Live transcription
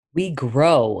We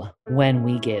grow when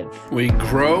we give. We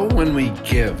grow when we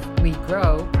give. We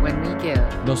grow when we give.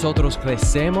 Nosotros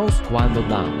crecemos cuando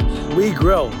damos. We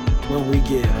grow when we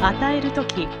give. 与えると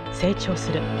き、成長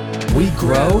する。 We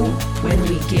grow when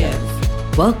we give.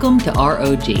 Welcome to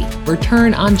ROG,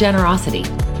 Return on Generosity.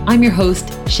 I'm your host,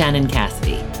 Shannon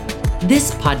Cassidy.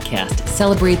 This podcast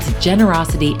celebrates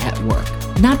generosity at work,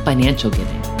 not financial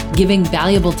giving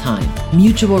valuable time,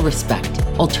 mutual respect,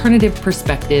 alternative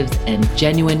perspectives, and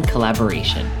genuine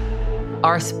collaboration.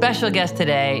 Our special guest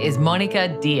today is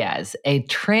Monica Diaz, a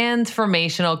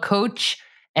transformational coach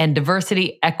and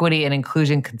diversity, equity, and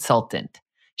inclusion consultant.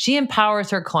 She empowers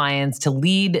her clients to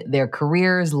lead their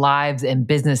careers, lives, and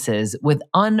businesses with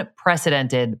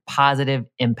unprecedented positive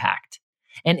impact.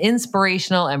 An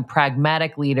inspirational and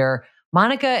pragmatic leader,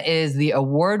 Monica is the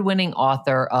award-winning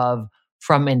author of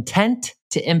From Intent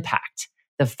to Impact,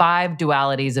 The 5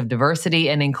 Dualities of Diversity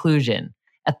and Inclusion,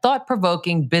 a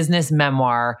thought-provoking business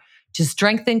memoir to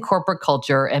strengthen corporate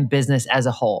culture and business as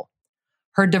a whole.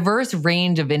 Her diverse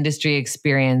range of industry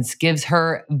experience gives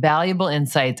her valuable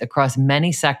insights across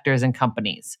many sectors and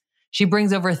companies. She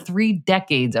brings over 3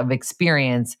 decades of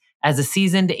experience as a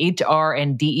seasoned HR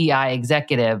and DEI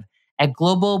executive at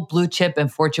global blue chip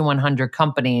and Fortune 100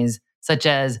 companies such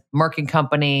as Merck &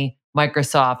 Company,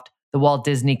 Microsoft, the Walt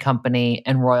Disney Company,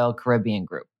 and Royal Caribbean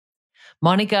Group.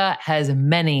 Monica has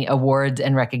many awards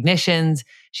and recognitions.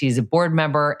 She's a board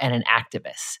member and an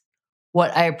activist.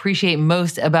 What I appreciate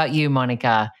most about you,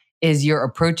 Monica, is your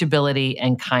approachability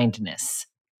and kindness.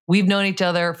 We've known each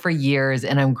other for years,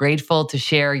 and I'm grateful to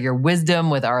share your wisdom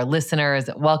with our listeners.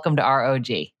 Welcome to ROG.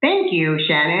 Thank you,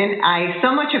 Shannon. I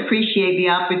so much appreciate the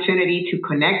opportunity to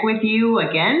connect with you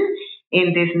again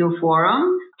in this new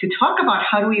forum to talk about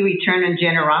how do we return on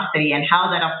generosity and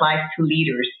how that applies to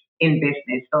leaders in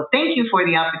business. So thank you for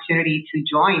the opportunity to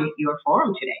join your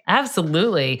forum today.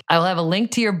 Absolutely. I'll have a link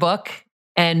to your book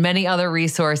and many other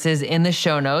resources in the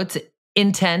show notes,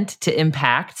 Intent to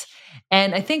Impact.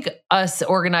 And I think us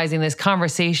organizing this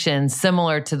conversation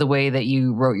similar to the way that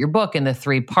you wrote your book in the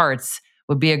 3 parts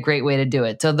would be a great way to do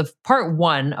it. So the part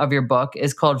 1 of your book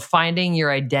is called Finding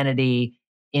Your Identity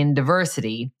in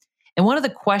Diversity. And one of the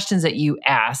questions that you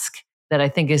ask that I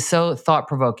think is so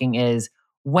thought-provoking is,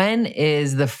 when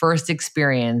is the first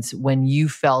experience when you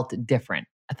felt different?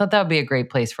 I thought that would be a great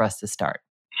place for us to start.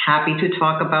 Happy to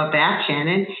talk about that,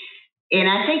 Shannon. And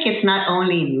I think it's not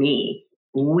only me.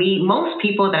 Most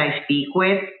people that I speak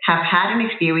with have had an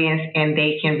experience and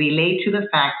they can relate to the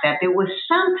fact that there was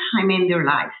some time in their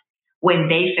life when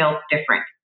they felt different.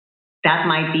 That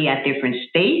might be at different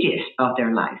stages of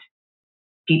their life.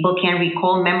 People can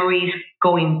recall memories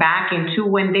going back into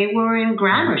when they were in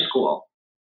grammar school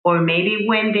or maybe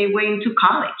when they went into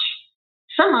college.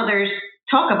 Some others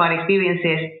talk about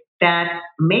experiences that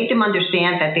make them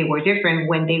understand that they were different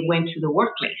when they went to the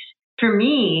workplace. For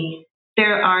me,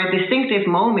 there are distinctive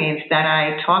moments that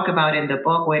I talk about in the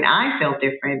book when I felt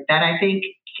different that I think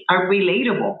are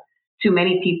relatable to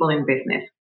many people in business.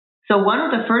 So one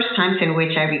of the first times in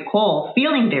which I recall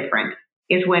feeling different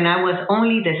is when I was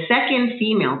only the second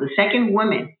female, the second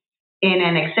woman in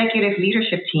an executive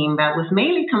leadership team that was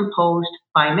mainly composed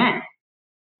by men.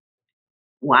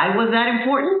 Why was that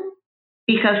important?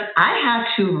 Because I had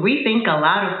to rethink a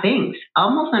lot of things,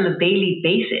 almost on a daily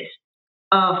basis,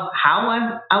 of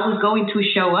how I was going to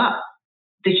show up,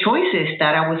 the choices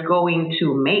that I was going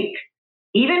to make,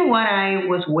 even what I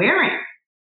was wearing.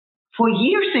 For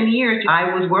years and years,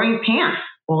 I was wearing pants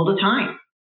all the time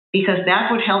because that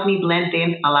would help me blend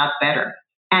in a lot better.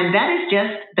 And that is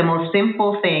just the most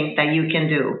simple thing that you can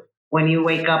do when you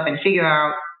wake up and figure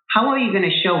out how are you going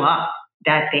to show up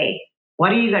that day?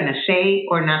 What are you going to say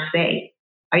or not say?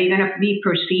 Are you going to be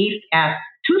perceived as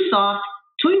too soft,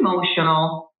 too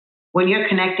emotional when you're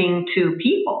connecting to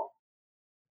people?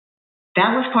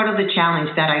 That was part of the challenge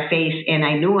that I faced, and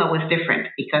I knew I was different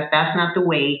because that's not the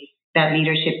way that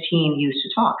leadership team used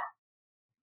to talk.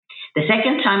 The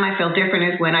second time I felt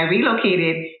different is when I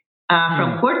relocated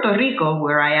from Puerto Rico,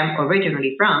 where I am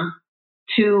originally from,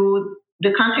 to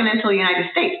the continental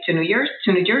United States, to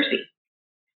New Jersey.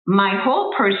 My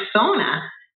whole persona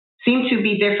seemed to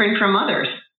be different from others.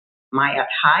 My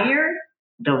attire,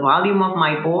 the volume of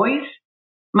my voice,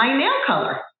 my nail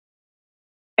color.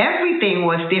 Everything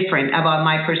was different about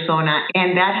my persona,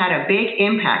 and that had a big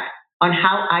impact on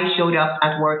how I showed up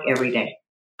at work every day.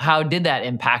 How did that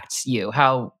impact you?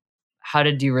 How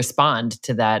did you respond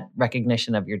to that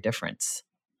recognition of your difference?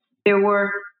 There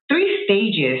were 3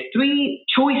 stages, 3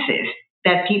 choices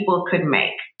that people could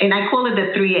make. And I call it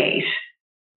the 3 A's.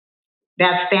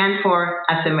 That stand for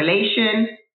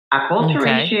assimilation,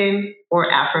 acculturation,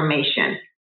 or affirmation.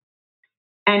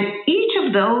 And each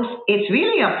of those, it's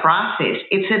really a process.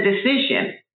 It's a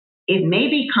decision. It may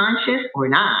be conscious or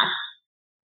not,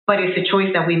 but it's a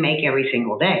choice that we make every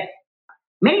single day.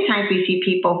 Many times we see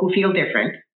people who feel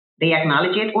different. They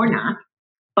acknowledge it or not,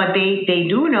 but they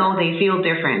do know they feel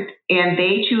different and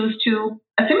they choose to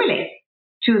assimilate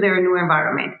to their new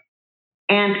environment.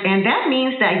 And that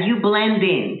means that you blend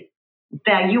in,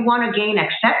 that you want to gain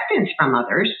acceptance from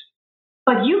others,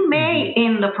 but you may,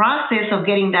 in the process of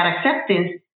getting that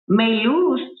acceptance, may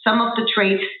lose some of the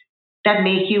traits that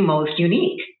make you most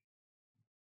unique.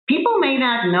 People may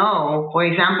not know, for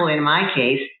example, in my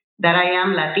case, that I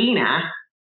am Latina,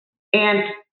 and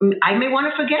I may want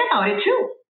to forget about it too.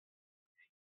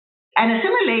 And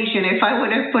assimilation, if I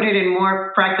would have put it in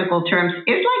more practical terms,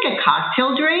 is like a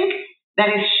cocktail drink that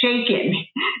is shaken.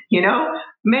 You know,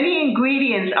 many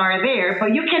ingredients are there,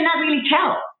 but you cannot really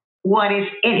tell what is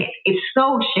in it. It's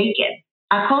so shaken.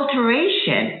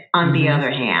 Acculturation, on the other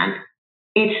hand,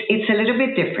 it's a little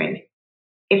bit different.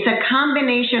 It's a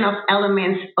combination of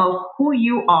elements of who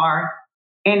you are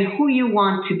and who you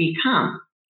want to become.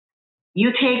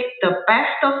 You take the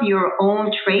best of your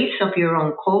own traits, of your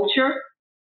own culture,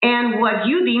 and what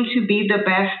you deem to be the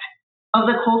best of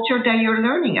the culture that you're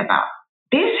learning about.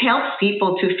 This helps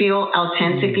people to feel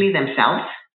authentically themselves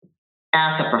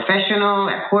as a professional,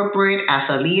 a corporate, as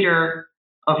a leader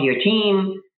of your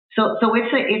team. So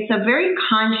it's a very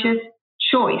conscious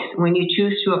choice when you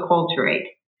choose to acculturate.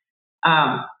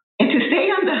 And to stay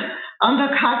on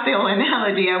the cocktail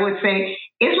analogy, I would say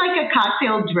it's like a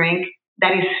cocktail drink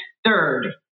that is stirred,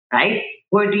 right?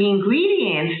 Where the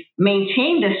ingredients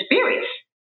maintain the spirits,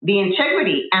 the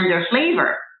integrity, and their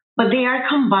flavor, but they are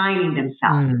combining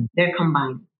themselves. They're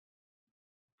combining.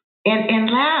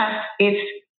 And last,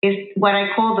 it's what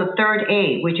I call the third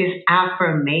A, which is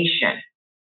affirmation.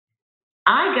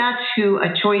 I got to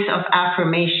a choice of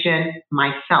affirmation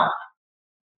myself.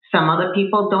 Some other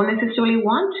people don't necessarily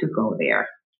want to go there.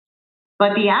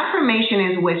 But the affirmation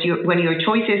is when your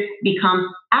choices become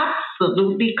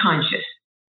absolutely conscious.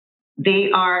 They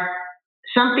are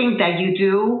something that you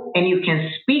do and you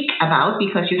can speak about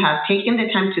because you have taken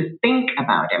the time to think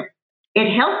about them.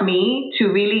 It helped me to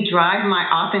really drive my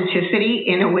authenticity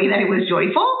in a way that it was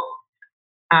joyful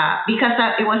because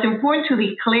it was important to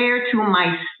declare to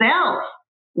myself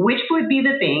which would be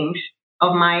the things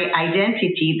of my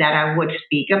identity that I would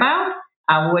speak about,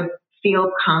 I would feel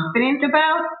confident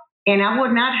about, and I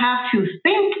would not have to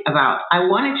think about. I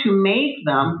wanted to make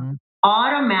them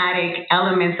automatic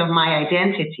elements of my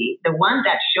identity, the one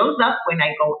that shows up when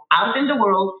I go out in the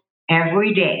world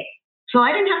every day. So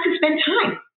I didn't have to spend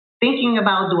time thinking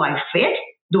about, do I fit?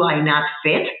 Do I not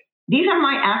fit? These are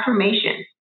my affirmations.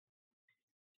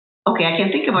 Okay, I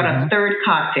can think about a third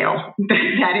cocktail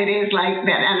that it is like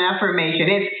that, an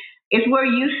affirmation. It's where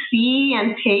you see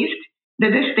and taste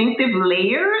the distinctive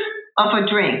layers of a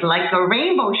drink, like a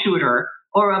rainbow shooter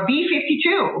or a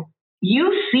B-52.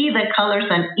 You see the colors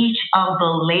on each of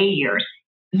the layers.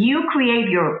 You create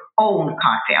your own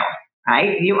cocktail,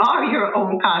 right? You are your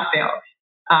own cocktail.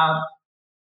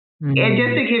 And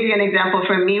just to give you an example,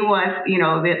 for me was,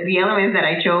 the elements that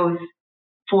I chose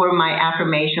for my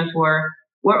affirmations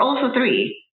were also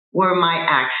three, were my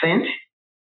accent,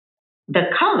 the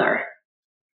color,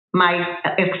 my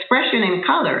expression in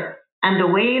color, and the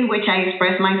way in which I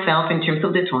express myself in terms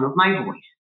of the tone of my voice,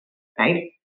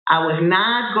 right? I was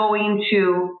not going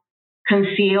to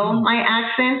conceal my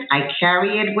accent. I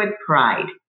carry it with pride.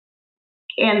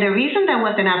 And the reason that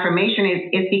was an affirmation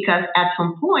is because at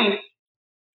some point,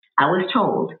 I was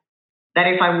told that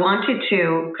if I wanted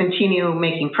to continue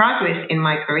making progress in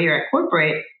my career at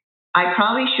corporate, I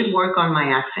probably should work on my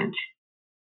accent.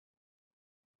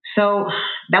 So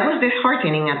that was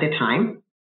disheartening at the time.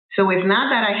 So it's not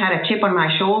that I had a chip on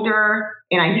my shoulder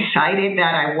and I decided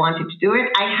that I wanted to do it.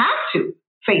 I had to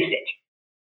face it.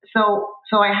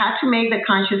 So I had to make the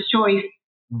conscious choice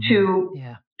to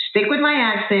stick with my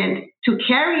accent, to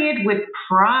carry it with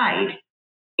pride.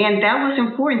 And that was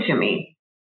important to me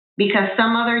because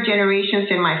some other generations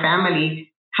in my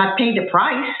family had paid the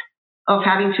price of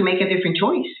having to make a different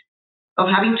choice, of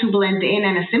having to blend in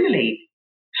and assimilate.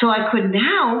 So I could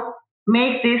now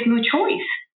make this new choice.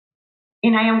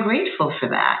 And I am grateful for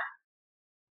that.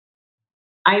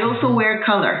 I also wear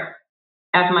color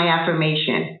as my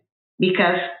affirmation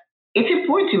because it's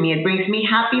important to me. It brings me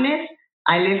happiness.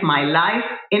 I live my life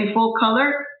in full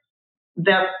color.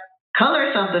 The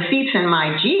colors of the seats in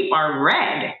my Jeep are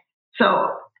red. So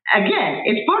again,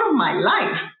 it's part of my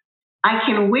life. I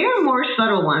can wear more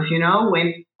subtle ones,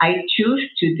 when I choose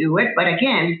to do it. But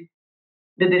again,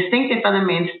 the distinctive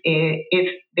element is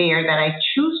there that I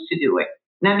choose to do it.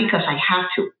 not because I have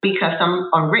to, because some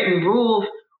unwritten rules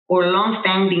or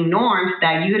long-standing norms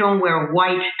that you don't wear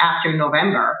white after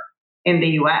November in the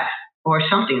US or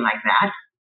something like that.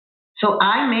 So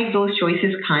I make those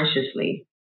choices consciously.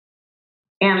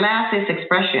 And last is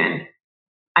expression.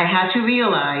 I had to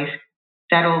realize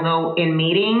that although in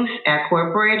meetings at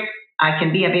corporate, I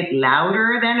can be a bit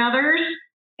louder than others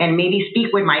and maybe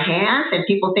speak with my hands and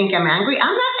people think I'm angry.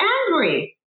 I'm not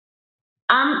angry.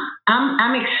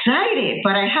 I'm excited,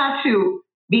 but I have to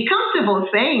be comfortable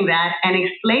saying that and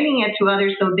explaining it to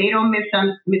others so they don't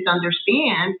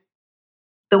misunderstand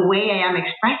the way I am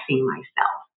expressing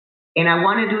myself. And I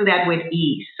want to do that with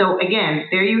ease. So again,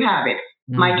 there you have it.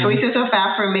 Mm-hmm. My choices of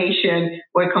affirmation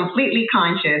were completely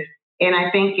conscious. And I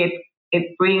think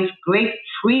it brings great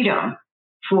freedom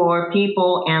for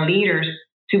people and leaders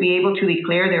to be able to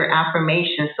declare their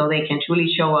affirmations so they can truly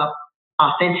show up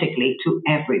authentically to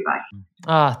everybody.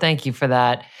 Oh, thank you for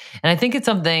that. And I think it's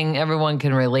something everyone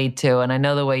can relate to. And I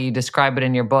know the way you describe it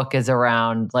in your book is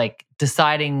around like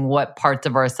deciding what parts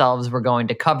of ourselves we're going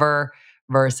to cover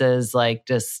versus like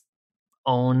just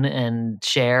own and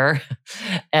share.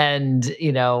 And,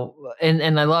 you know,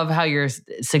 and I love how you're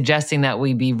suggesting that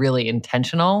we be really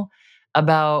intentional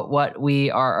about what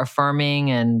we are affirming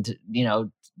and, you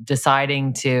know,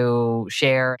 deciding to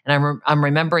share. And I'm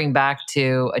remembering back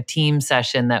to a team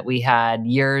session that we had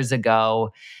years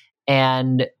ago,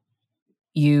 and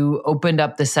you opened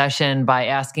up the session by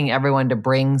asking everyone to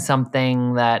bring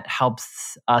something that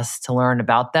helps us to learn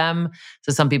about them.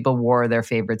 So some people wore their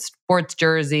favorite sports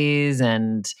jerseys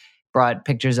and brought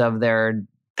pictures of their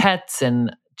pets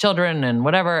and children and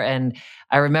whatever. And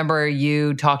I remember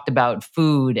you talked about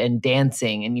food and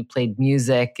dancing, and you played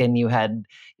music and you had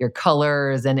your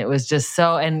colors, and it was just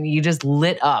so, and you just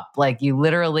lit up. Like you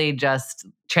literally just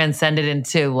transcended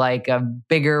into like a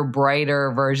bigger,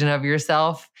 brighter version of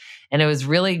yourself. And it was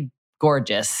really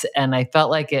gorgeous. And I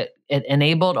felt like it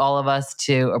enabled all of us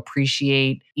to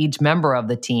appreciate each member of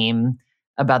the team,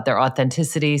 about their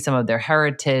authenticity, some of their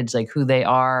heritage, like who they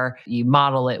are. You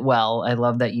model it well. I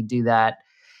love that you do that.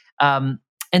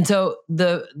 And so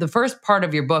the first part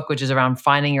of your book, which is around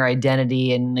finding your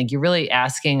identity, and like you're really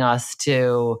asking us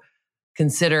to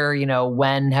consider, you know,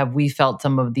 when have we felt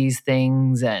some of these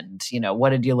things, and, you know,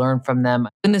 what did you learn from them?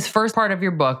 In this first part of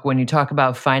your book, when you talk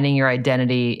about finding your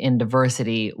identity in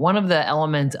diversity, one of the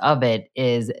elements of it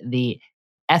is the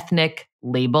ethnic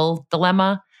label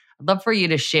dilemma. I'd love for you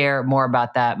to share more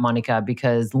about that, Monica,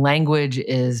 because language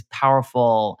is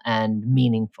powerful and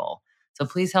meaningful. So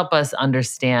please help us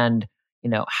understand, you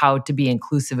know, how to be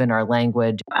inclusive in our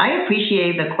language. I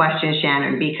appreciate the question,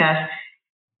 Shannon, because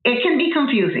it can be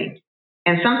confusing.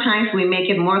 And sometimes we make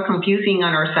it more confusing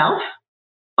on ourselves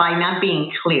by not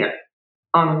being clear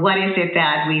on what is it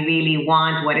that we really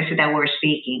want, what is it that we're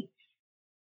seeking.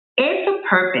 If the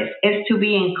purpose is to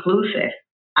be inclusive,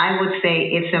 I would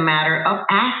say it's a matter of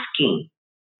asking,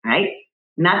 right?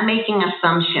 Not making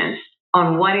assumptions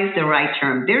on what is the right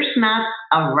term. There's not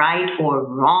a right or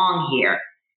wrong here,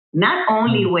 not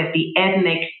only with the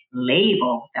ethnic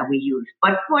label that we use,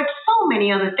 but with so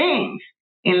many other things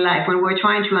in life when we're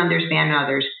trying to understand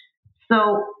others.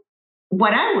 So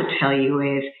what I would tell you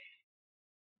is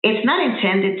it's not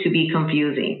intended to be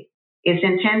confusing. It's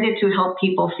intended to help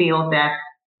people feel that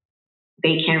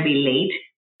they can relate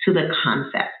to the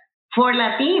concept. For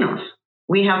Latinos,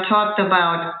 we have talked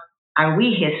about, are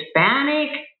we Hispanic?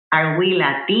 Are we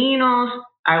Latinos?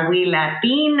 Are we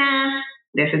Latinas?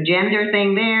 There's a gender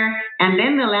thing there. And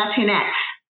then the Latinx.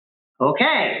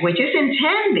 Okay, which is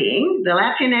intending, the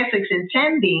Latinx is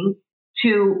intending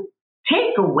to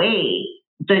take away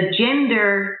the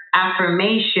gender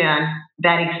affirmation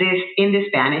that exists in the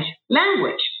Spanish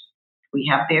language.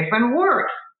 We have different words,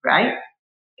 right?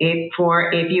 If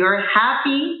you're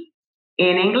happy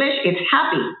in English, it's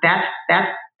happy.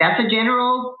 That's a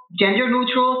general gender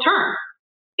neutral term.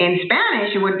 In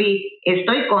Spanish, it would be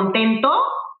estoy contento,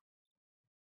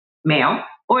 male,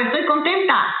 or estoy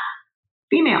contenta,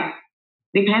 female,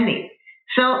 depending.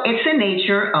 So it's the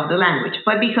nature of the language.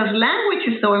 But because language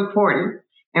is so important,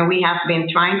 and we have been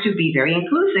trying to be very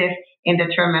inclusive in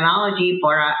the terminology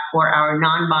for our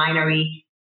non-binary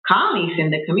colleagues in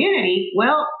the community,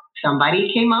 well,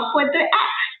 somebody came up with the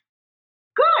X.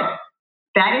 Good.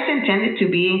 That is intended to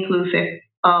be inclusive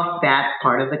of that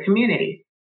part of the community.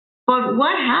 But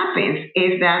what happens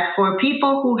is that for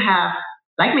people who have,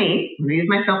 like me, I'll use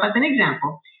myself as an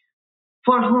example,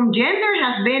 for whom gender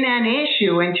has been an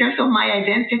issue in terms of my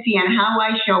identity and how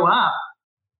I show up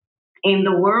in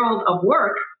the world of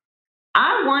work,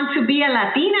 I want to be a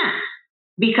Latina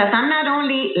because I'm not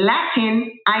only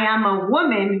Latin, I am a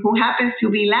woman who happens to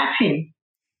be Latin.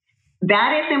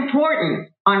 that is important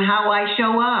on how I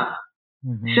show up.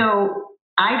 Mhm. So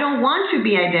I don't want to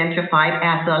be identified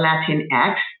as a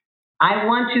Latinx. I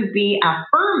want to be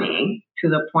affirming to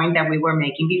the point that we were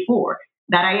making before,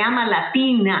 that I am a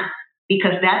Latina,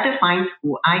 because that defines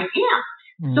who I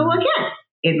am. So again,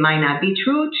 it might not be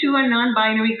true to a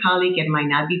non-binary colleague. It might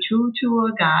not be true to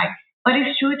a guy, but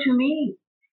it's true to me.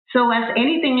 So as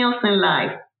anything else in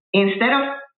life, instead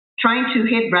of trying to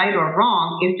hit right or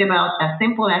wrong, it's about as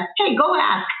simple as, hey, go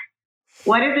ask.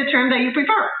 What is the term that you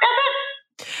prefer?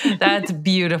 That's it. That's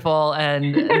beautiful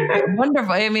and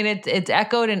wonderful. I mean, it's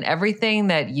echoed in everything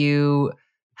that you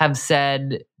have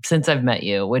said since I've met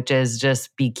you, which is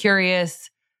just be curious,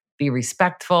 be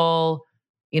respectful,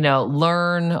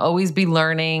 learn, always be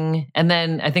learning. And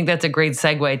then I think that's a great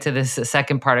segue to this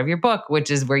second part of your book, which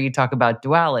is where you talk about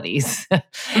dualities.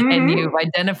 And you've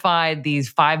identified these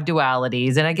 5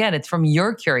 dualities. And again, it's from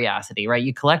your curiosity, right?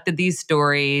 You collected these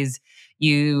stories,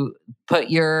 you put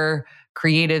your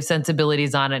creative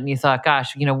sensibilities on it, and you thought,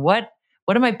 gosh, what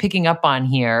am I picking up on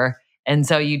here? And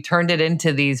so you turned it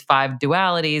into these 5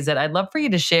 dualities that I'd love for you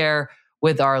to share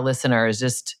with our listeners,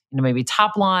 just maybe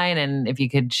top line, and if you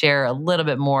could share a little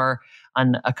bit more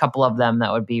on a couple of them,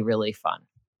 that would be really fun.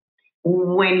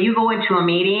 When you go into a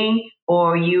meeting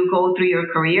or you go through your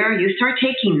career, you start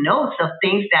taking notes of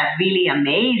things that really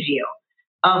amaze you,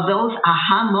 of those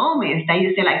aha moments that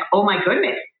you say like, oh my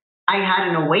goodness, I had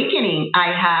an awakening.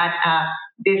 I had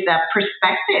this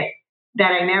perspective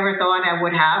that I never thought I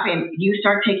would have, and you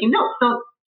start taking notes. So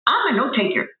I'm a note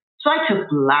taker. So I took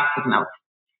lots of notes.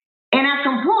 And at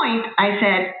some point, I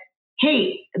said,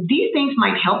 hey, these things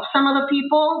might help some of the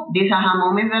people, these aha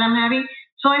moments that I'm having.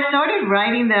 So I started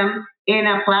writing them in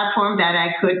a platform that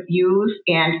I could use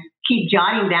and keep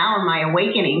jotting down my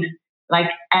awakenings, like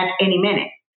at any minute.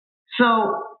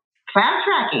 So fast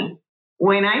tracking,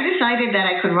 when I decided that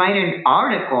I could write an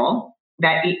article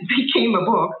that it became a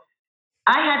book,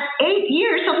 I had 8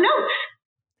 years of notes.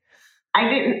 I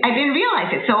didn't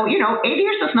realize it. So, 8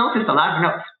 years of notes is a lot of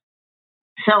notes.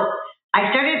 So I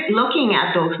started looking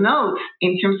at those notes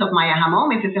in terms of my aha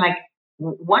moments and like,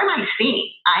 what am I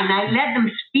seeing? And I let them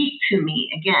speak to me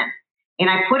again. And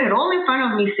I put it all in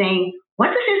front of me saying, what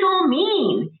does this all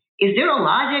mean? Is there a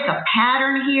logic, a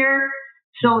pattern here?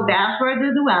 So that's where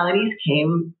the dualities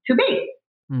came to be.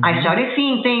 I started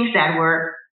seeing things that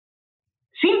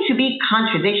seemed to be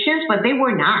contradictions, but they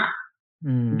were not.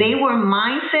 They were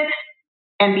mindsets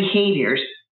and behaviors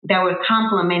that were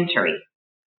complementary,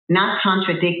 not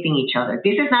contradicting each other.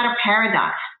 This is not a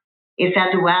paradox. It's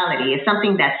a duality. It's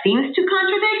something that seems to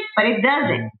contradict, but it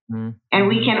doesn't. And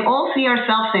we can all see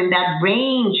ourselves in that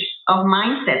range of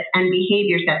mindsets and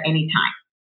behaviors at any time.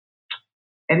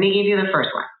 Let me give you the first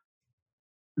one.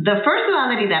 The first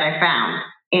duality that I found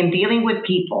in dealing with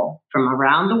people from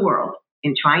around the world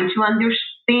and trying to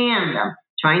understand them,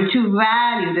 trying to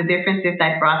value the differences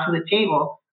I brought to the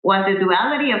table, was the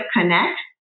duality of connect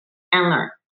and learn.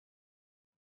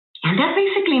 And that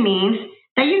basically means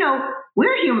that,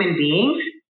 we're human beings.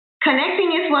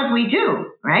 Connecting is what we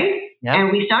do, right? Yep.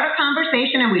 And we start a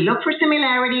conversation and we look for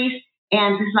similarities.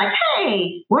 And it's like,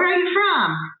 hey, where are you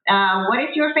from? What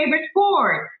is your favorite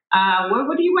sport?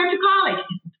 Where do you went to college?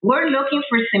 We're looking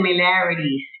for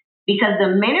similarities because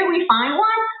the minute we find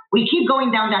one, we keep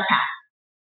going down that path.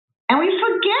 And we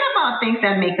forget about things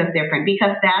that make us different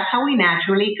because that's how we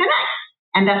naturally connect.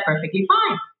 And that's perfectly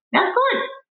fine. That's good.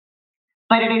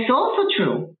 But it is also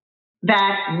true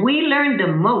that we learn the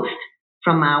most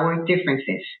from our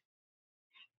differences.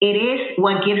 It is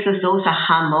what gives us those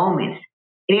aha moments.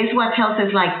 It is what tells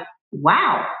us like,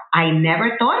 wow, I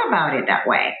never thought about it that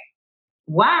way.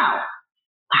 Wow,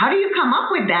 how do you come up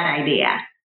with that idea?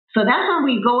 So that's when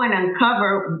we go and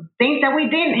uncover things that we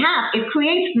didn't have. It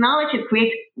creates knowledge. It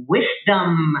creates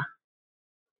wisdom.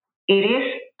 It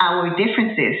is our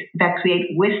differences that create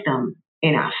wisdom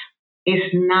in us.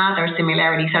 It's not our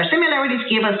similarities. Our similarities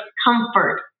give us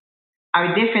comfort.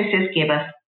 Our differences give us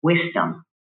wisdom.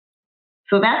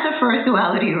 So that's the first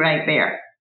duality right there.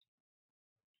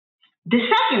 The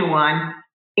second one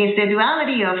is the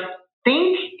duality of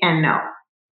think and know.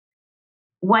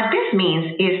 What this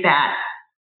means is that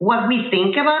what we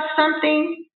think about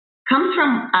something comes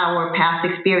from our past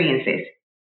experiences.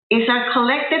 It's our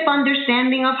collective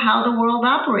understanding of how the world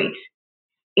operates.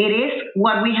 It is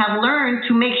what we have learned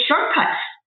to make shortcuts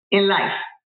in life.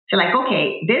 So like,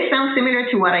 okay, this sounds similar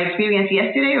to what I experienced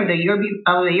yesterday or the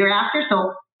year after.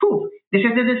 So, poof, this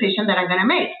is the decision that I'm going to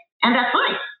make. And that's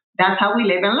fine. That's how we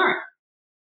live and learn.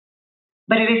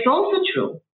 But it is also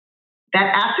true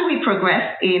that after we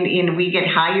progress we get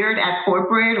hired at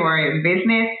corporate or in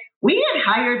business, we get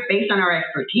hired based on our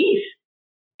expertise.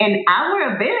 and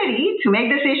our ability to make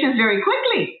decisions very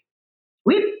quickly.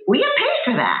 We get paid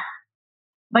for that.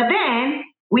 But then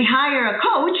we hire a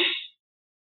coach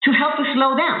to help us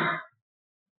slow down.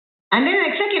 And then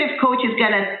an executive coach is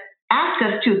going to ask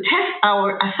us to test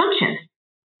our assumptions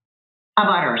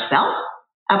about ourselves,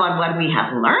 about what we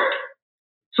have learned.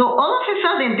 So all of a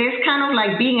sudden, this kind of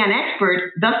like being an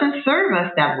expert doesn't serve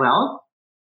us that well.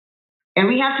 And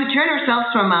we have to turn ourselves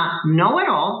from a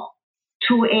know-it-all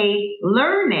to a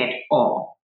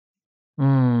learn-it-all.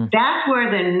 That's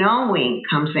where the knowing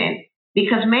comes in.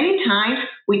 Because many times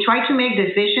we try to make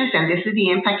decisions, and this is the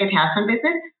impact it has on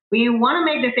business. We want to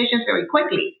make decisions very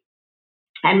quickly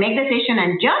and make decision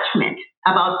and judgment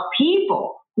about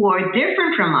people who are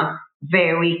different from us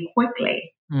very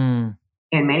quickly.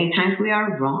 And many times we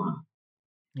are wrong.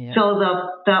 Yeah. So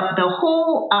the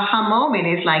whole aha moment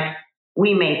is like,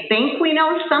 we may think we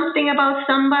know something about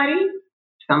somebody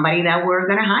that we're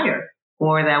going to hire,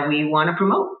 or that we want to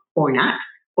promote, or not,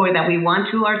 or that we want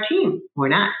to our team, or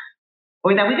not,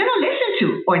 or that we're going to listen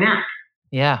to, or not.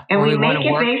 Yeah. And we make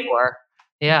it based for.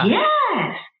 Yeah.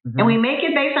 Yes. And we make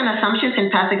it based on assumptions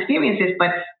and past experiences. But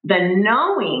the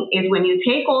knowing is when you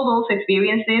take all those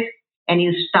experiences and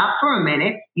you stop for a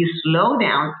minute, you slow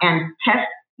down and test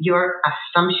your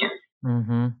assumptions.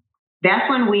 That's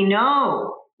when we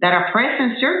know that our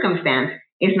present circumstance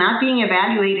is not being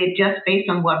evaluated just based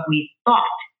on what we thought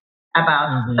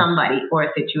about somebody or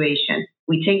a situation.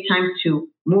 We take time to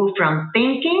move from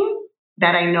thinking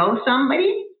that I know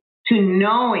somebody to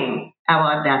knowing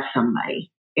about that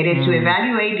somebody. It is to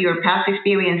evaluate your past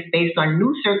experience based on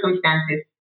new circumstances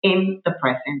in the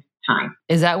present time.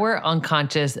 Is that where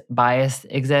unconscious bias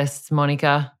exists,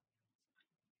 Monica?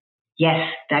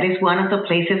 Yes, that is one of the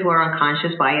places where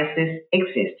unconscious biases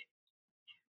exist.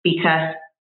 Because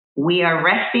we are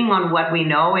resting on what we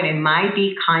know, and it might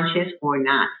be conscious or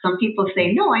not. Some people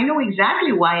say, no, I know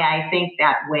exactly why I think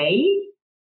that way.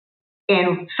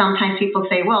 And sometimes people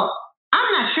say, well,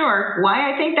 I'm not sure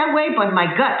why I think that way, but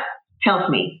my gut tells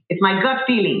me. It's my gut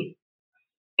feeling.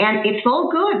 And it's all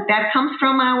good. That comes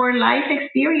from our life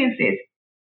experiences.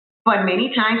 But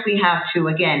many times we have to,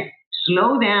 again,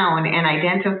 slow down and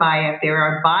identify if there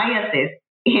are biases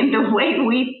in the way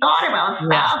we thought about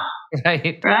stuff.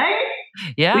 Right. Right?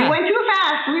 Yeah. We went too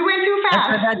fast. That's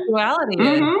what that duality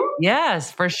is.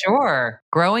 Yes, for sure.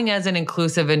 Growing as an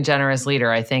inclusive and generous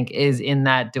leader, I think, is in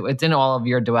that, it's in all of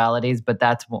your dualities, but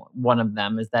that's one of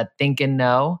them, is that think and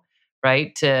know,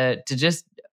 right? To just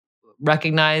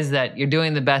recognize that you're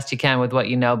doing the best you can with what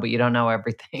you know, but you don't know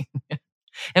everything.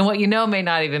 And what you know may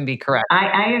not even be correct.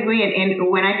 I agree. And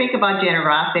when I think about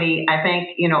generosity, I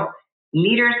think,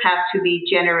 leaders have to be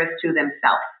generous to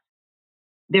themselves.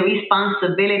 The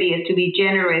responsibility is to be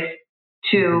generous,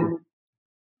 to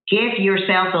give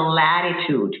yourself the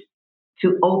latitude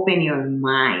to open your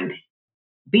mind.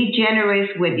 Be generous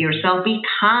with yourself. Be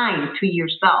kind to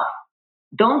yourself.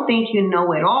 Don't think you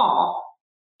know it all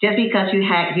just because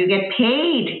you get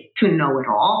paid to know it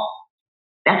all.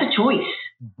 That's a choice.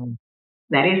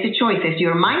 That is a choice. It's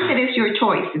your mindset is your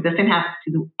choice. It doesn't have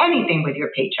to do anything with your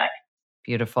paycheck.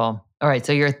 Beautiful. All right.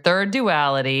 So your third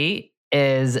duality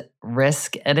is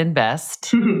risk and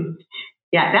invest.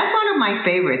 Yeah, that's one of my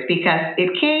favorites because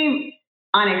it came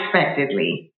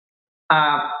unexpectedly.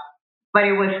 But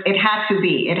it had to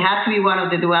be. It had to be one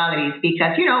of the dualities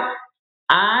because,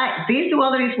 these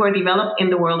dualities were developed in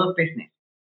the world of business.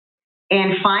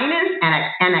 And finance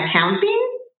and accounting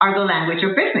are the language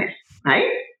of business, right?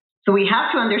 So we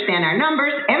have to understand our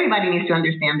numbers. Everybody needs to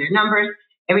understand their numbers.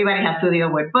 Everybody has to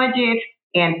deal with budgets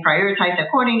and prioritize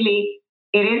accordingly.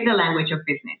 It is the language of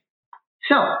business.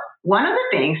 So one of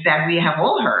the things that we have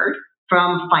all heard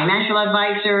from financial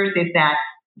advisors is that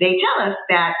they tell us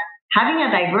that having a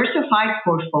diversified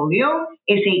portfolio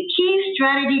is a key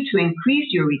strategy to increase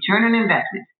your return on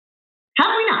investment.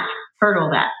 Have we not heard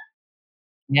all that?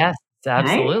 Yes,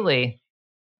 absolutely. Right?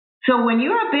 So when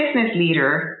you're a business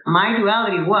leader, my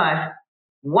duality was,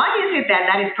 why is it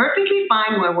that is perfectly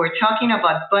fine when we're talking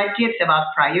about budgets,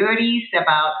 about priorities,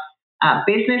 about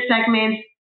business segments,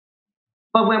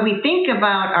 but when we think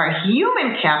about our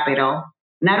human capital,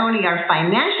 not only our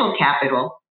financial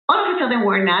capital, all of a sudden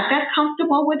we're not that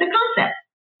comfortable with the concept.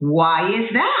 Why is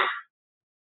that?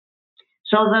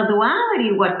 So the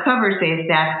duality, what covers is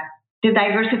that the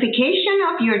diversification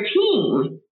of your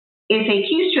team is a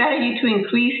key strategy to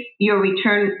increase your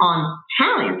return on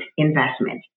talent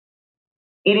investment.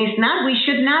 It is not, we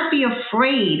should not be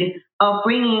afraid of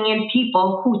bringing in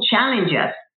people who challenge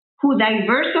us, who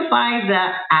diversify the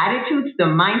attitudes, the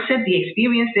mindset, the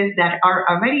experiences that are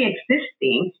already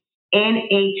existing in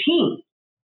a team.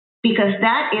 because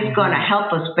that is going to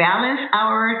help us balance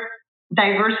our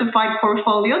diversified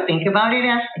portfolio. Think about it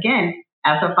as, again,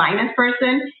 as a finance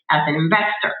person, as an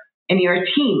investor, in your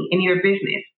team, in your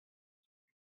business.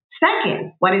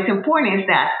 Second, what is important is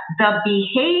that the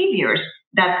behaviors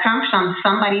that come from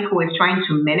somebody who is trying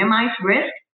to minimize risk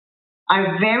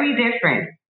are very different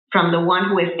from the one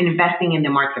who is investing in the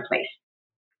marketplace.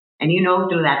 And you go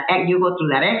through that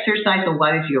exercise of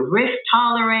what is your risk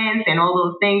tolerance and all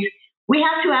those things. We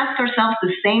have to ask ourselves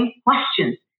the same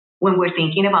questions when we're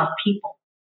thinking about people,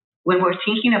 when we're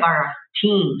thinking about our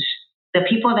teams, the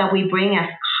people that we bring as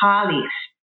colleagues.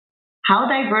 How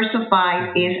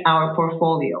diversified is our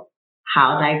portfolio?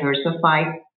 How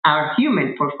diversified our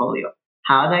human portfolio?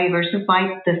 How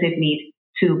diversified does it need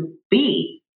to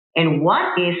be? And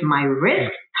what is my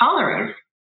risk tolerance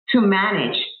to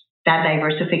manage that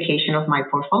diversification of my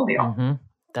portfolio?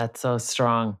 That's so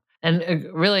strong. And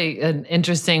really an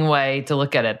interesting way to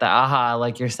look at it, the aha,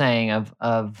 like you're saying,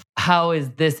 of how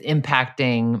is this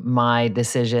impacting my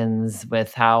decisions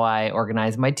with how I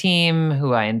organize my team,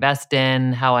 who I invest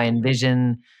in, how I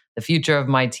envision the future of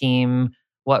my team,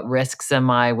 what risks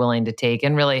am I willing to take,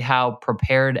 and really how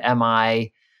prepared am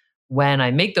I when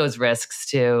I make those risks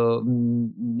to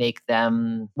make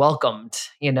them welcomed,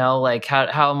 like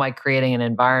how am I creating an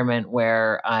environment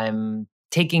where I'm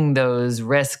taking those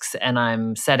risks and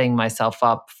I'm setting myself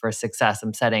up for success.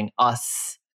 I'm setting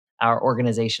our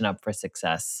organization up for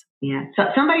success. Yeah. So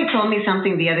somebody told me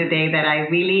something the other day that I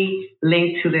really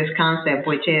linked to this concept,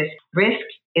 which is risk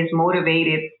is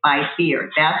motivated by fear.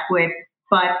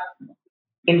 But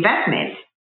investment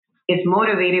is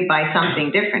motivated by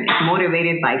something different. It's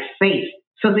motivated by faith.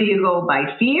 So do you go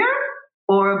by fear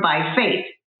or by faith?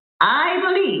 I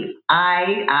believe,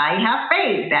 I have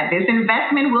faith that this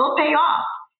investment will pay off.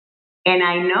 And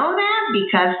I know that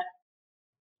because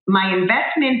my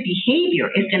investment behavior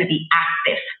is going to be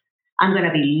active. I'm going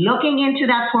to be looking into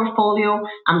that portfolio.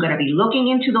 I'm going to be looking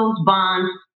into those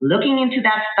bonds, looking into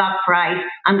that stock price.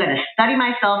 I'm going to study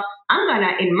myself. I'm going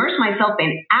to immerse myself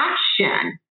in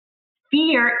action.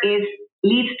 Fear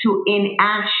leads to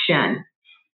inaction.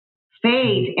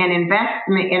 Faith and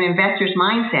investment and investor's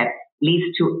mindset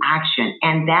leads to action.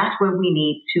 And that's where we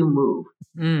need to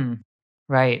move.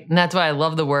 Right. And that's why I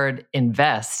love the word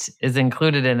invest is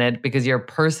included in it, because you're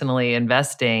personally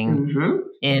investing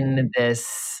in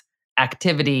this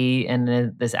activity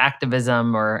and this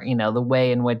activism, or, the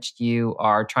way in which you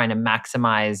are trying to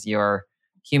maximize your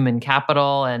human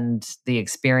capital and the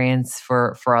experience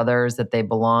for others that they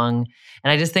belong.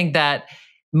 And I just think that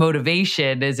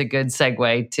motivation is a good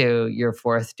segue to your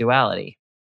fourth duality.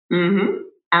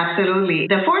 Absolutely.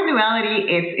 The fourth duality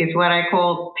is what I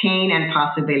call pain and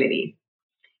possibility.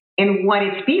 And what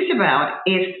it speaks about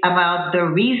is about the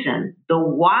reason, the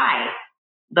why,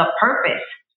 the purpose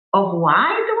of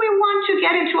why do we want to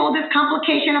get into all this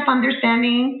complication of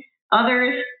understanding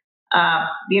others.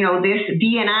 This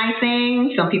D&I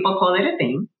thing, some people call it a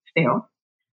thing still.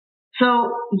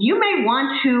 So you may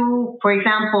want to, for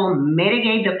example,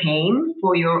 mitigate the pain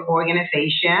for your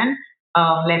organization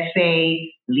of, let's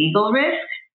say, legal risk,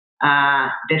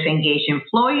 disengaged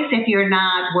employees if you're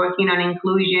not working on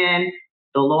inclusion,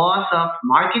 the loss of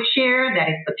market share that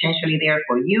is potentially there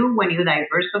for you when you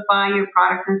diversify your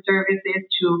products and services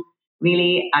to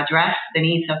really address the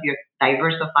needs of your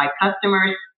diversified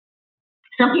customers.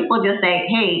 Some people just say,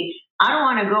 hey, I don't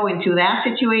want to go into that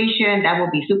situation. That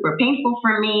will be super painful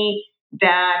for me.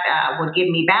 That would give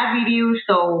me bad reviews.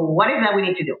 So what is that we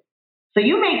need to do? So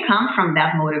you may come from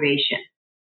that motivation.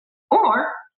 Or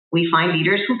we find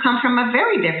leaders who come from a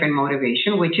very different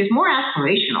motivation, which is more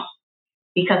aspirational.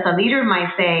 Because a leader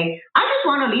might say, I just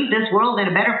want to leave this world in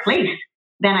a better place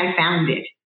than I found it,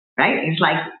 right?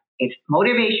 It's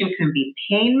motivation can be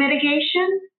pain mitigation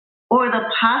or the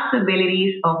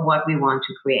possibilities of what we want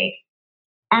to create.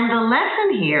 And the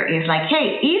lesson here is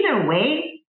hey, either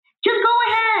way, just go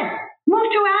ahead, move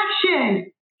to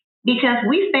action. Because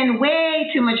we spend way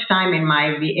too much time, in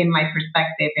my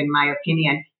perspective, in my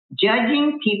opinion,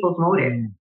 judging people's motives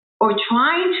or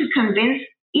trying to convince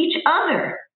each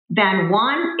other that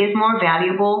one is more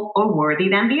valuable or worthy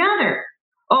than the other.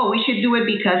 Oh, we should do it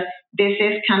because this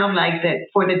is kind of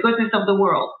for the goodness of the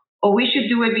world. Or we should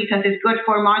do it because it's good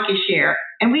for market share.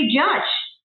 And we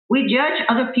judge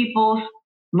other people's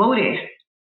motives,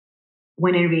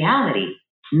 when in reality,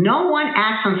 no one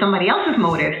acts on somebody else's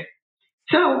motives.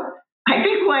 So I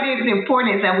think what is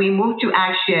important is that we move to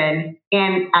action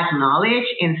and acknowledge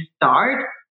and start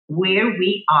where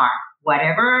we are.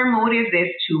 Whatever our motive is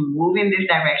to move in this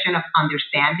direction of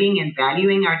understanding and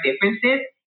valuing our differences,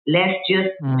 let's just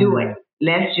do it.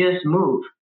 Let's just move.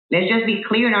 Let's just be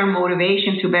clear in our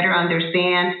motivation to better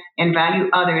understand and value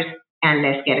others, and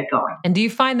let's get it going. And do you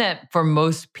find that for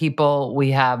most people,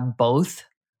 we have both?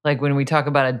 Like when we talk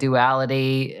about a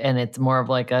duality and it's more of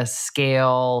like a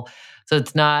scale, so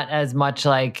it's not as much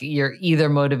like you're either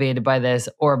motivated by this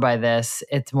or by this.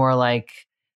 It's more like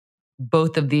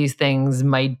both of these things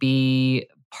might be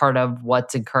part of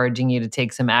what's encouraging you to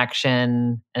take some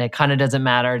action, and it kind of doesn't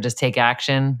matter, just take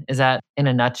action. Is that in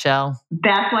a nutshell?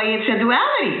 That's why it's a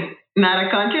duality, not a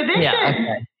contradiction. Yeah,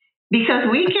 okay. Because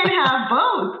we can have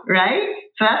both, right?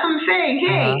 So that's what I'm saying.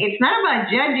 Hey, it's not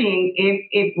about judging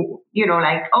if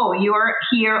like, oh, you're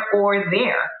here or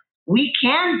there. We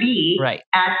can be Right.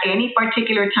 at any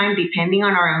particular time, depending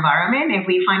on our environment. If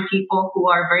we find people who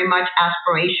are very much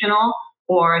aspirational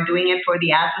or doing it for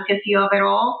the advocacy of it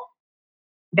all,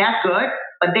 that's good.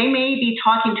 But they may be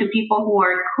talking to people who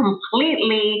are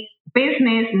completely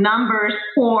business numbers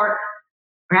poor,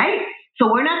 right?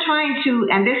 So we're not trying to,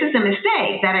 and this is a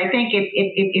mistake that I think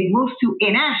it moves to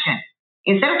inaction.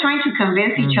 Instead of trying to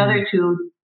convince each other to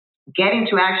get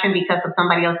into action because of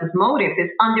somebody else's motives, is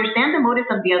understand the motives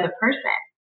of the other person.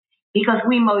 Because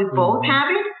we both have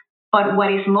it, but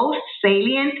what is most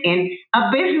salient in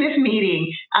a business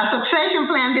meeting, a succession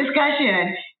plan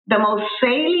discussion, the most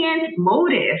salient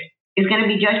motive is going to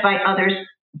be judged by others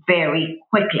very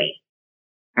quickly,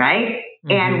 right?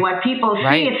 And what people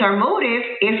see as our motive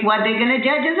is what they're going to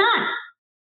judge us on.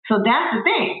 So that's the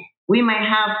thing. We might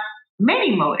have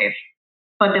many motives,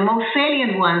 but the most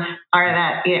salient ones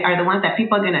are the ones that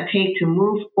people are going to take to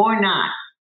move or not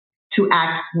to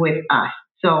act with us.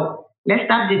 So let's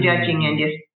stop the judging and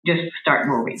just start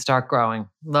moving. Start growing.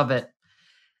 Love it.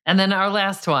 And then our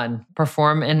last one,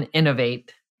 perform and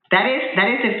innovate. That is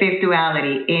the fifth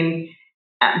duality. In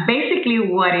basically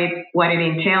what it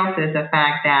entails is the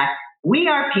fact that we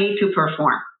are paid to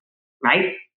perform,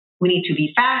 right? We need to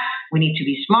be fast. We need to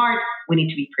be smart. We need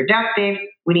to be productive.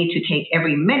 We need to take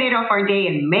every minute of our day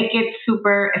and make it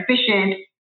super efficient.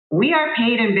 We are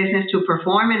paid in business to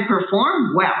perform and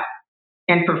perform well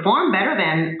and perform better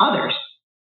than others.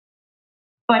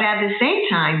 But at the same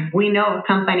time, we know of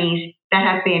companies that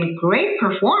have been great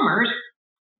performers,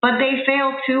 but they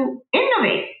fail to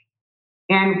innovate.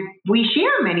 And we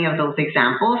share many of those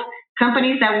examples,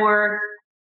 companies that were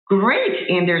great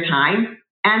in their time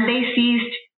and they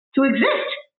ceased to exist.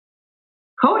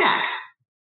 Kodak,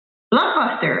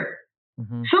 Blockbuster,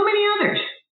 so many others.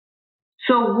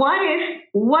 So what is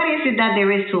it that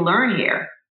there is to learn here?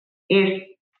 Is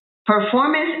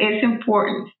performance is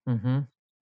important.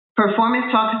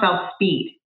 Performance talks about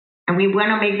speed, and we want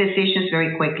to make decisions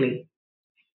very quickly.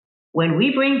 When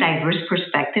we bring diverse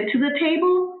perspective to the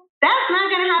table, that's not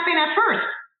going to happen at first.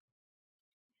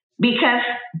 Because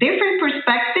different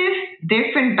perspectives,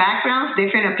 different backgrounds,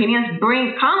 different opinions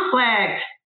bring conflict.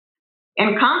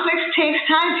 And conflict takes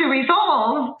time to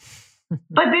resolve.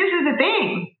 But this is the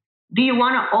thing. Do you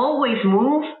want to always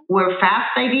move with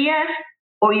fast ideas,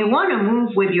 or you want to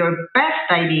move with your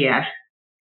best ideas?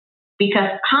 Because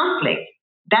conflict,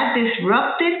 that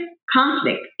disruptive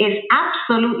conflict, is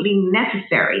absolutely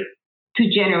necessary to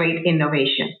generate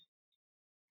innovation.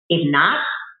 If not,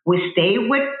 we stay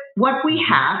with what we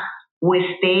have,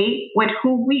 we stay with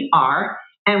who we are,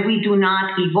 and we do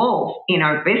not evolve in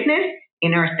our business,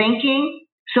 in our thinking.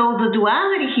 So the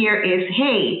duality here is,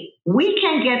 hey, we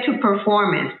can get to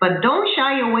performance, but don't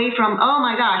shy away from, oh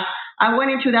my gosh, I went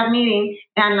into that meeting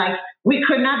and we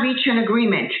could not reach an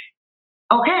agreement.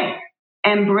 Okay,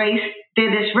 embrace the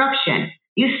disruption.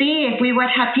 You see, if we would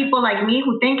have people like me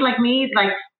who think like me,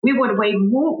 we would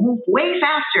move way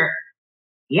faster.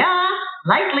 Yeah,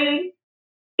 likely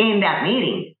in that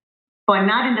meeting, but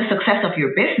not in the success of your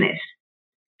business.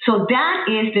 So that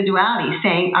is the duality,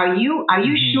 saying, are you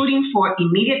shooting for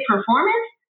immediate performance,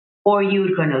 or are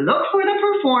you going to look for the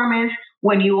performance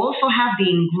when you also have the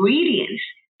ingredients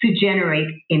to generate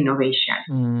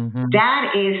innovation?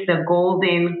 That is the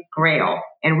golden grail,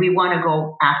 and we want to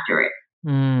go after it.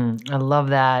 I love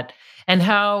that. And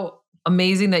how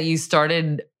amazing that you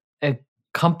started a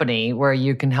company where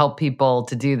you can help people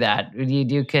to do that.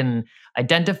 You can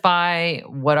identify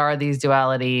what are these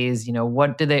dualities,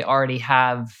 what do they already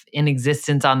have in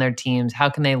existence on their teams? How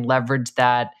can they leverage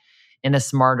that in a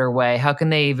smarter way? How can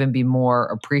they even be more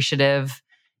appreciative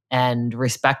and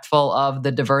respectful of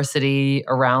the diversity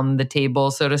around the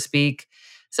table, so to speak?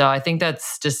 So I think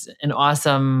that's just an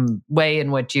awesome way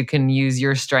in which you can use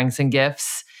your strengths and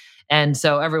gifts. And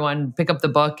so everyone pick up the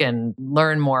book and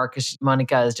learn more, because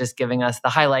Monica is just giving us the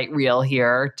highlight reel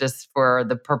here just for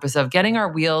the purpose of getting our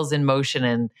wheels in motion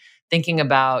and thinking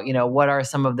about, what are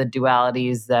some of the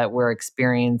dualities that we're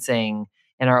experiencing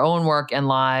in our own work and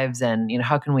lives, and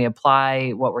how can we apply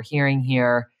what we're hearing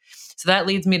here. So that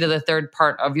leads me to the third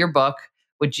part of your book,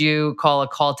 which you call a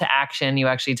call to action. You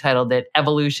actually titled it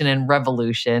Evolution and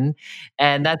Revolution.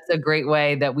 And that's a great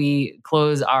way that we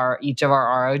close each of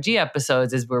our ROG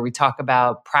episodes, is where we talk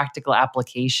about practical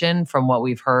application from what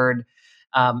we've heard.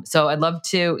 So I'd love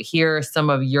to hear some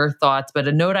of your thoughts, but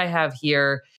a note I have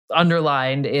here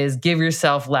underlined is give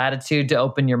yourself latitude to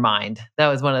open your mind. That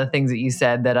was one of the things that you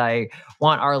said that I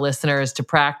want our listeners to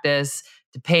practice,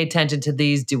 to pay attention to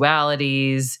these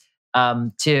dualities,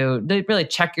 to really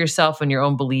check yourself and your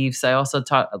own beliefs. I also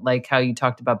like how you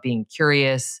talked about being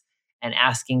curious and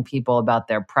asking people about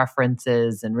their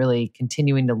preferences and really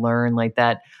continuing to learn, like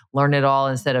that, learn it all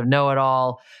instead of know it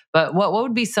all. But what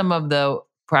would be some of the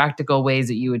practical ways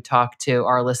that you would talk to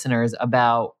our listeners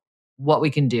about what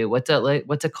we can do? What's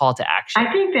a call to action?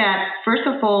 I think that, first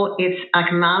of all, it's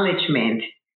acknowledgement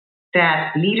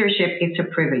that leadership is a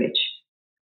privilege.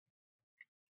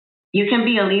 You can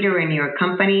be a leader in your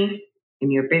company,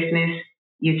 in your business.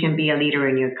 You can be a leader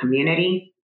in your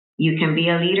community. You can be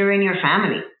a leader in your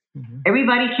family. Mm-hmm.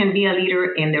 Everybody can be a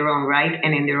leader in their own right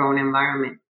and in their own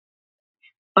environment.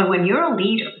 But when you're a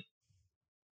leader,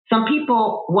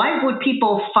 why would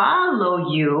people follow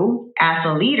you as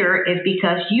a leader is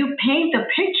because you paint the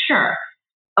picture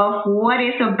of what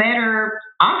is a better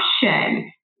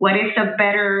option, what is a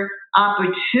better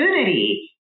opportunity,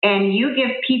 and you give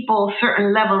people a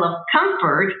certain level of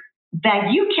comfort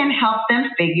that you can help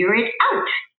them figure it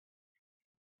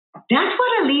out. That's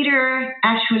what a leader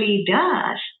actually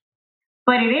does.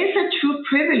 But it is a true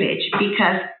privilege,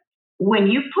 because when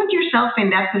you put yourself in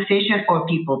that position, or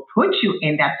people put you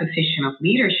in that position of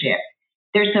leadership,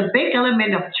 there's a big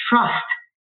element of trust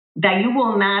that you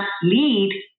will not lead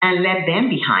and let them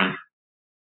behind.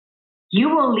 You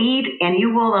will lead and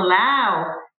you will allow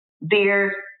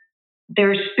their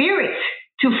spirits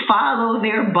to follow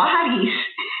their bodies.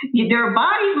 Their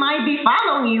bodies might be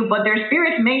following you, but their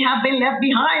spirits may have been left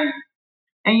behind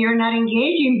and you're not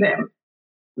engaging them.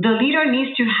 The leader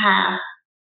needs to have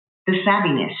the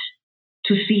savviness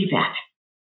to see that,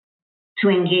 to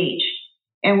engage.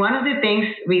 And one of the things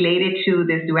related to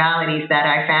this dualities that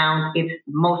I found it's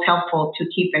most helpful to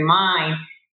keep in mind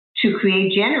to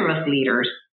create generous leaders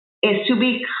is to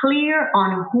be clear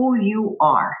on who you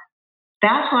are.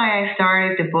 That's why I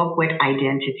started the book with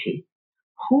identity.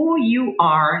 Who you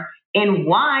are and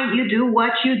why you do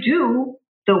what you do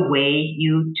the way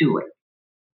you do it.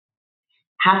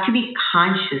 Have to be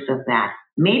conscious of that.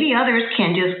 Maybe others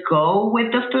can just go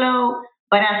with the flow,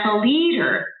 but as a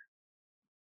leader,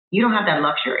 you don't have that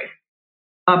luxury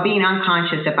of being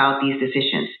unconscious about these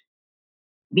decisions.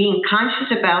 Being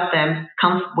conscious about them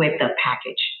comes with the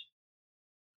package,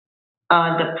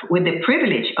 with the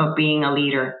privilege of being a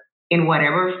leader in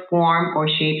whatever form or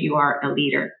shape you are a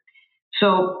leader.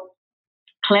 So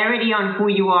clarity on who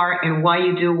you are and why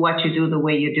you do what you do the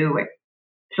way you do it.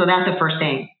 So that's the first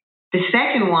thing. The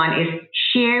second one is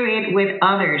share it with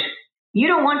others. You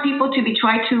don't want people to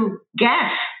try to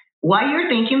guess why you're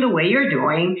thinking the way you're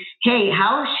doing. Hey,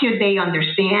 how should they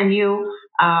understand you?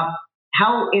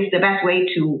 How is the best way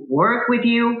to work with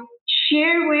you?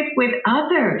 Share it with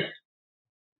others.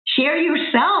 Share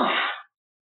yourself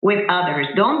with others.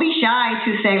 Don't be shy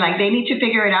to say like they need to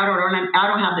figure it out or I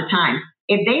don't have the time.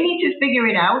 If they need to figure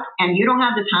it out and you don't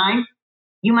have the time,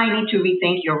 you might need to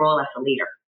rethink your role as a leader.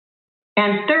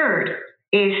 And third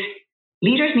is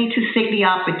leaders need to seek the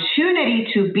opportunity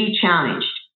to be challenged.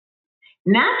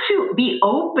 Not to be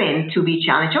open to be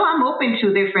challenged. Oh, I'm open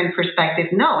to different perspectives.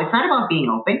 No, it's not about being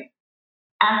open.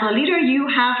 As a leader, you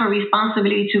have a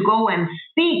responsibility to go and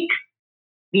seek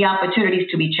the opportunities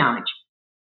to be challenged.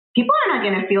 People are not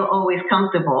going to feel always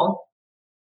comfortable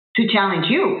to challenge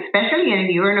you, especially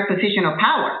if you're in a position of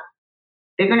power.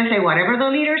 They're going to say, whatever the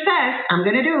leader says, I'm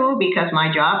going to do because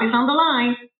my job is on the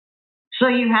line. So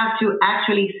you have to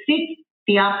actually seek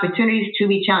the opportunities to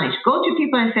be challenged. Go to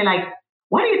people and say, like,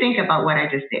 what do you think about what I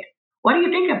just did? What do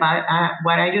you think about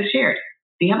what I just shared?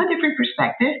 Do you have a different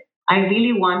perspective? I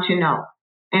really want to know.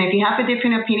 And if you have a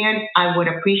different opinion, I would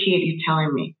appreciate you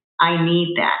telling me. I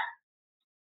need that.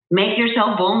 Make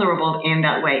yourself vulnerable in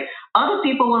that way. Other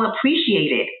people will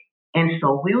appreciate it, and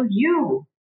so will you.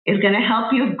 It's going to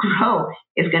help you grow.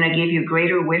 It's going to give you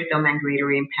greater wisdom and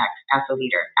greater impact as a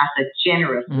leader, as a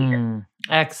generous leader.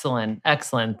 Excellent.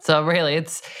 Excellent. So really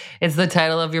it's the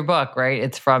title of your book, right?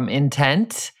 It's from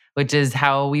intent, which is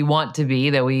how we want to be,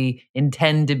 that we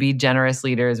intend to be generous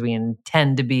leaders. We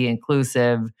intend to be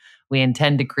inclusive. We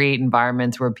intend to create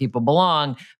environments where people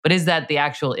belong. But is that the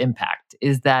actual impact?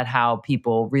 Is that how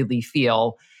people really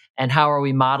feel? And how are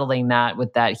we modeling that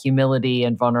with that humility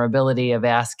and vulnerability of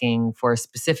asking for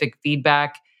specific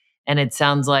feedback? And it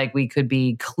sounds like we could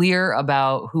be clear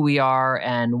about who we are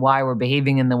and why we're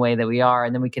behaving in the way that we are.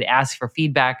 And then we could ask for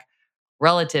feedback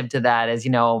relative to that as,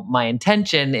 my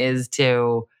intention is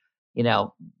to,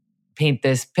 paint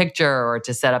this picture or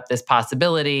to set up this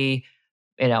possibility,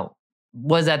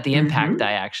 was that the impact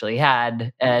I actually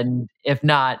had? And if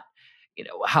not,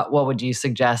 what would you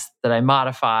suggest that I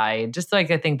modify? Just like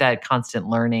I think that constant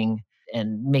learning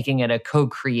and making it a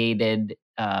co-created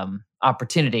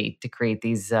opportunity to create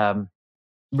these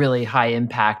really high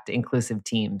impact, inclusive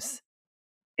teams.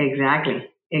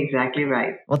 Exactly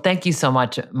right. Well, thank you so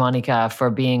much, Monica, for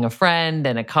being a friend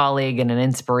and a colleague and an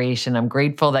inspiration. I'm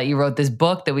grateful that you wrote this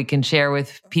book that we can share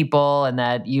with people and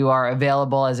that you are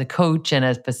available as a coach and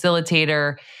as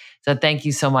facilitator. So thank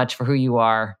you so much for who you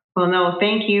are. Well, no,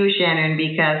 thank you, Shannon,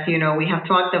 because, we have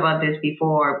talked about this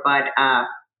before, but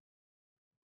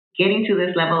getting to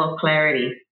this level of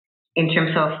clarity in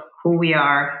terms of who we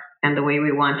are and the way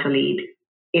we want to lead,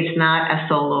 it's not a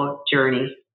solo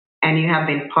journey. And you have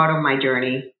been part of my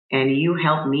journey, and you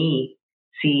helped me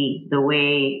see the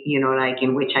way,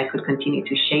 in which I could continue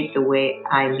to shape the way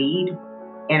I lead.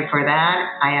 And for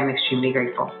that, I am extremely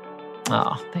grateful.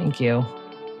 Oh, thank you.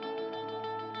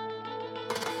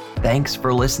 Thanks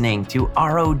for listening to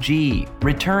ROG,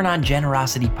 Return on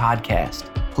Generosity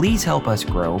podcast. Please help us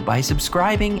grow by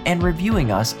subscribing and reviewing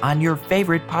us on your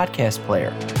favorite podcast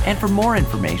player. And for more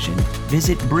information,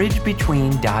 visit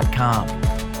bridgebetween.com.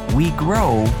 We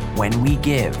grow when we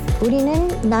give. 우리는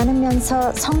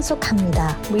나누면서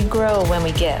성숙합니다. We grow when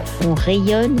we give. On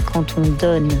rayonne quand on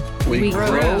donne. We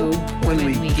grow when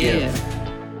we give.